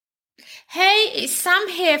Hey, it's Sam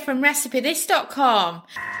here from RecipeThis.com.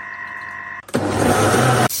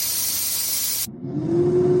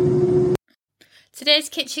 Today's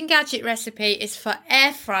kitchen gadget recipe is for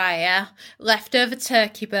air fryer leftover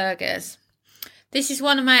turkey burgers. This is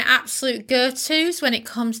one of my absolute go-tos when it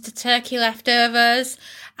comes to turkey leftovers,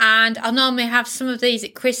 and I'll normally have some of these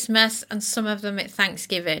at Christmas and some of them at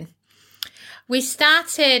Thanksgiving. We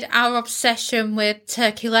started our obsession with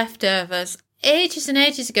turkey leftovers ages and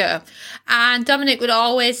ages ago, and Dominic would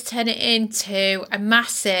always turn it into a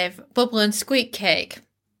massive bubble and squeak cake.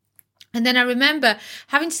 And then I remember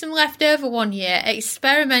having some left over one year,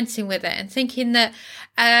 experimenting with it and thinking that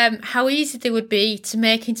how easy they would be to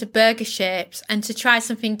make into burger shapes and to try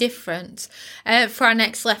something different for our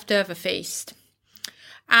next leftover feast.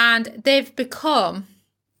 And they've become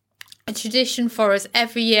a tradition for us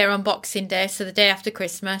every year on Boxing Day, so the day after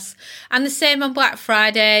Christmas, and the same on Black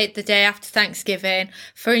Friday, the day after Thanksgiving,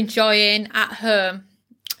 for enjoying at home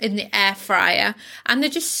in the air fryer. And they're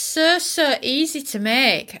just so easy to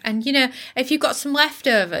make. And you know, if you've got some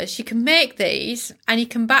leftovers, you can make these and you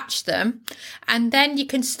can batch them, and then you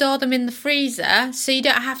can store them in the freezer, so you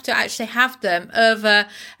don't have to actually have them over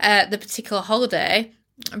the particular holiday,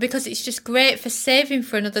 because it's just great for saving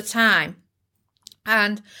for another time.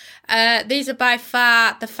 And these are by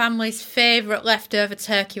far the family's favourite leftover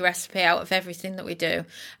turkey recipe out of everything that we do.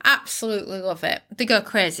 Absolutely love it. They go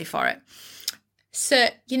crazy for it. So,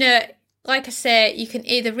 you know, like I say, you can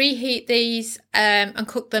either reheat these and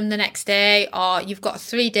cook them the next day, or you've got a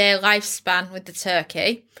 3-day lifespan with the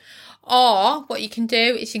turkey. Or what you can do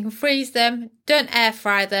is you can freeze them, don't air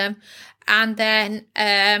fry them, and then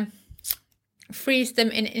freeze them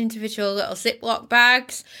in individual little Ziploc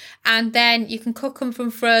bags, and then you can cook them from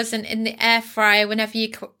frozen in the air fryer whenever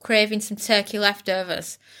you're craving some turkey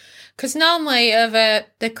leftovers. Because normally over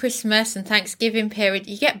the Christmas and Thanksgiving period,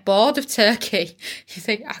 you get bored of turkey. You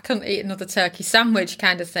think, I can't eat another turkey sandwich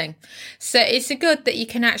kind of thing. So it's good that you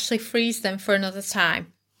can actually freeze them for another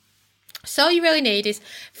time. So all you really need is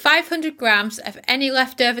 500 grams of any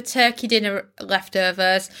leftover turkey dinner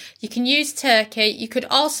leftovers. You can use turkey. You could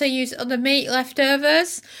also use other meat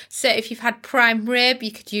leftovers. So if you've had prime rib,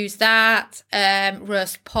 you could use that.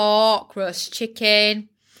 Roast pork, roast chicken,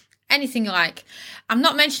 anything you like. I'm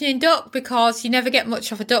not mentioning duck because you never get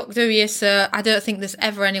much of a duck, do you? So I don't think there's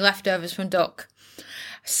ever any leftovers from duck.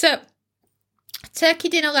 So turkey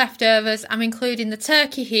dinner leftovers, I'm including the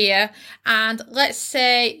turkey here, and let's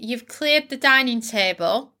say you've cleared the dining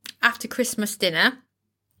table after Christmas dinner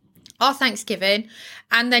or Thanksgiving,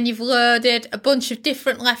 and then you've loaded a bunch of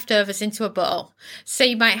different leftovers into a bowl. So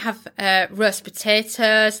you might have roast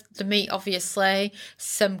potatoes, the meat obviously,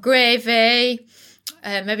 some gravy,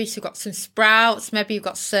 maybe you've got some sprouts, maybe you've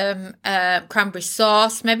got some cranberry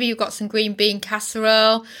sauce, maybe you've got some green bean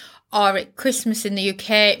casserole, or at Christmas in the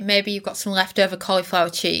UK, maybe you've got some leftover cauliflower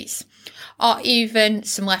cheese, or even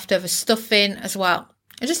some leftover stuffing as well.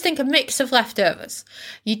 I just think a mix of leftovers.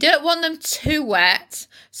 You don't want them too wet,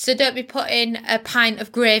 so don't be putting a pint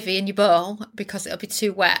of gravy in your bowl because it'll be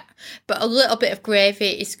too wet. But a little bit of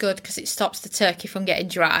gravy is good because it stops the turkey from getting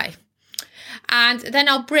dry. And then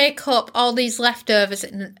I'll break up all these leftovers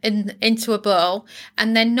into a bowl,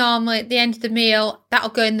 and then normally at the end of the meal that'll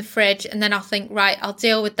go in the fridge, and then I'll think, right, I'll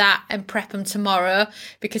deal with that and prep them tomorrow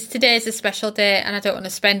because today's a special day and I don't want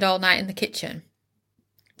to spend all night in the kitchen.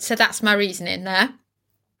 So that's my reasoning there.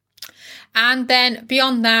 And then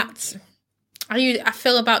beyond that, I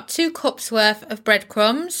fill about 2 cups worth of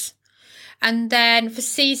breadcrumbs. And then for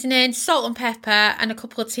seasoning, salt and pepper and a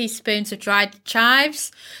couple of teaspoons of dried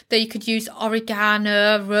chives. That you could use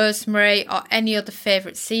oregano, rosemary, or any other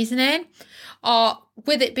favourite seasoning. Or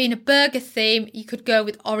with it being a burger theme, you could go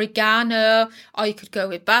with oregano, or you could go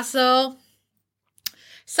with basil.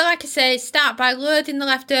 So like I say, start by loading the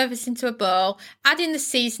leftovers into a bowl, adding the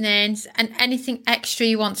seasonings and anything extra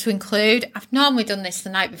you want to include. I've normally done this the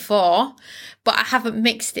night before, but I haven't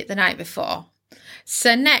mixed it the night before.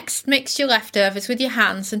 So next, mix your leftovers with your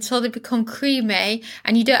hands until they become creamy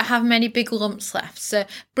and you don't have many big lumps left. So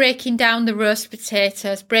breaking down the roast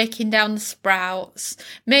potatoes, breaking down the sprouts,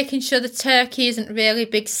 making sure the turkey isn't really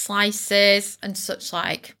big slices and such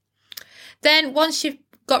like. Then once you've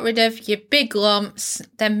got rid of your big lumps,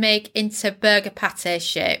 then make into burger pate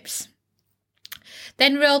shapes.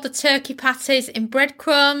 Then roll the turkey patties in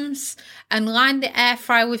breadcrumbs and line the air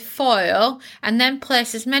fryer with foil, and then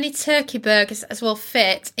place as many turkey burgers as will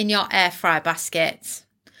fit in your air fry basket.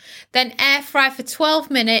 Then air fry for 12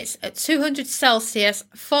 minutes at 200 Celsius,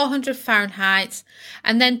 400 Fahrenheit,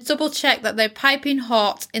 and then double check that they're piping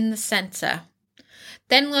hot in the centre.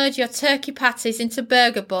 Then load your turkey patties into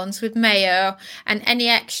burger buns with mayo and any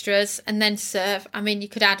extras and then serve. I mean, you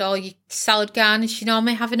could add all your salad garnish you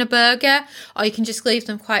normally have in a burger, or you can just leave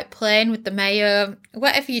them quite plain with the mayo.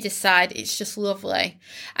 Whatever you decide, it's just lovely.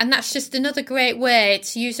 And that's just another great way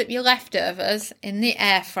to use up your leftovers in the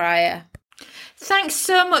air fryer. Thanks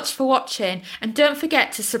so much for watching, and don't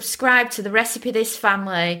forget to subscribe to the Recipe This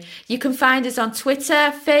family. You can find us on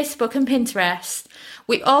Twitter, Facebook and Pinterest.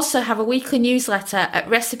 We also have a weekly newsletter at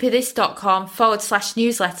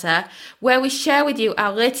recipethis.com/newsletter, where we share with you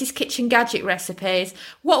our latest kitchen gadget recipes,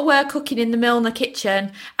 what we're cooking in the Milner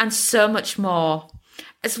kitchen, and so much more.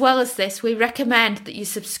 As well as this, we recommend that you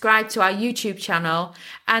subscribe to our YouTube channel,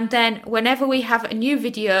 and then whenever we have a new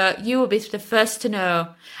video, you will be the first to know.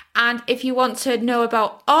 And if you want to know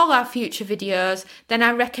about all our future videos, then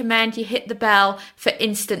I recommend you hit the bell for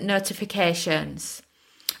instant notifications.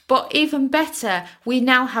 But even better, we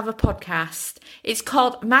now have a podcast. It's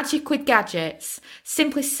called Magic with Gadgets.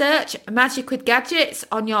 Simply search Magic with Gadgets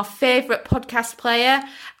on your favourite podcast player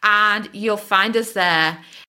and you'll find us there.